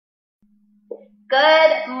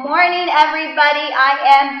Good morning, everybody.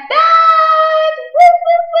 I am back. Woo,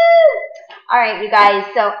 woo, woo. All right, you guys.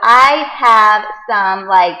 So I have some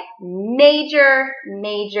major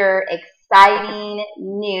exciting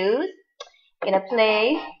news. I'm gonna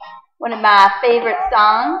play one of my favorite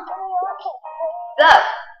songs. So,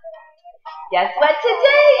 guess what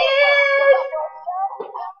today is?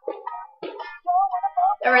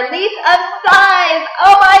 The release of CIZE.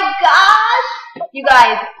 Oh my gosh! You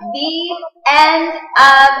guys, the end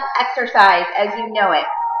of exercise as you know it.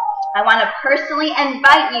 I want to personally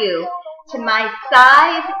invite you to my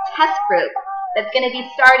CIZE test group that's going to be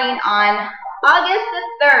starting on August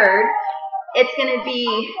the 3rd. It's going to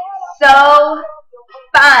be so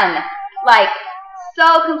fun,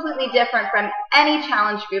 so completely different from any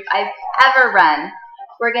challenge group I've ever run.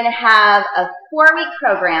 We're going to have a 4-week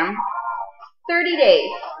program, 30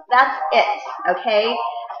 days. That's it, okay?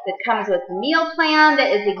 It comes with a meal plan that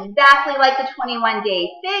is exactly like the 21-day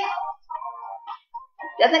fix.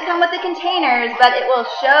 Doesn't come with the containers, but it will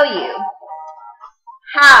show you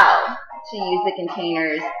how to use the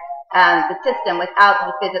containers, the system without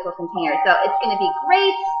the physical containers. So it's going to be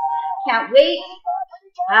great. Can't wait.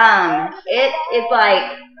 It is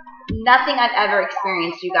like nothing I've ever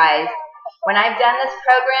experienced, you guys. When I've done this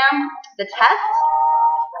program, the test,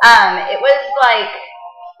 it was like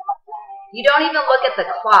you don't even look at the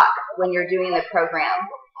clock when you're doing the program.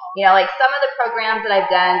 You know, like some of the programs that I've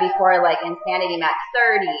done before, like Insanity Max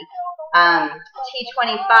 30,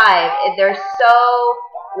 T25, they're so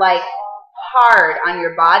hard on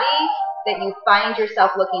your body that you find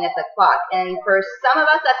yourself looking at the clock. And for some of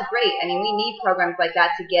us, that's great. I mean, we need programs like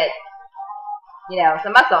that to get,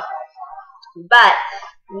 some muscle. But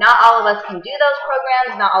not all of us can do those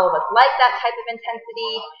programs. Not all of us like that type of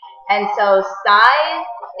intensity. And so CIZE,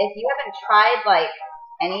 if you haven't tried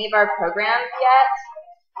any of our programs yet,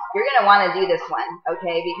 you're going to want to do this one,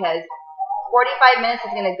 okay? Because 45 minutes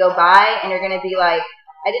is going to go by and you're going to be like,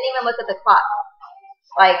 I didn't even look at the clock.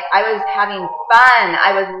 I was having fun.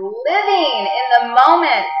 I was living in the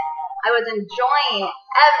moment. I was enjoying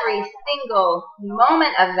every single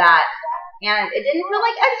moment of that. And it didn't feel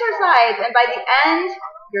like exercise. And by the end,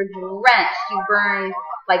 you're drenched. You burn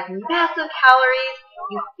massive calories.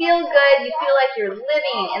 You feel good. You feel like you're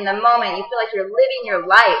living in the moment. You feel like you're living your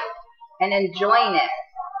life and enjoying it.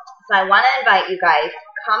 So I want to invite you guys,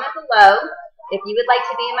 comment below if you would like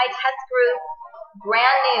to be in my test group.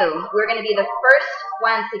 Brand new. We're going to be the first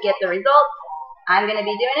ones to get the results. I'm going to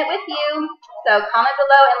be doing it with you. So comment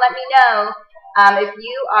below and let me know if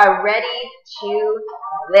you are ready to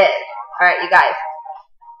live. All right, you guys.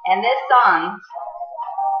 And this song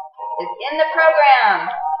is in the program.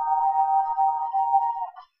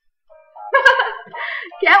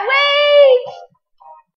 Can't wait!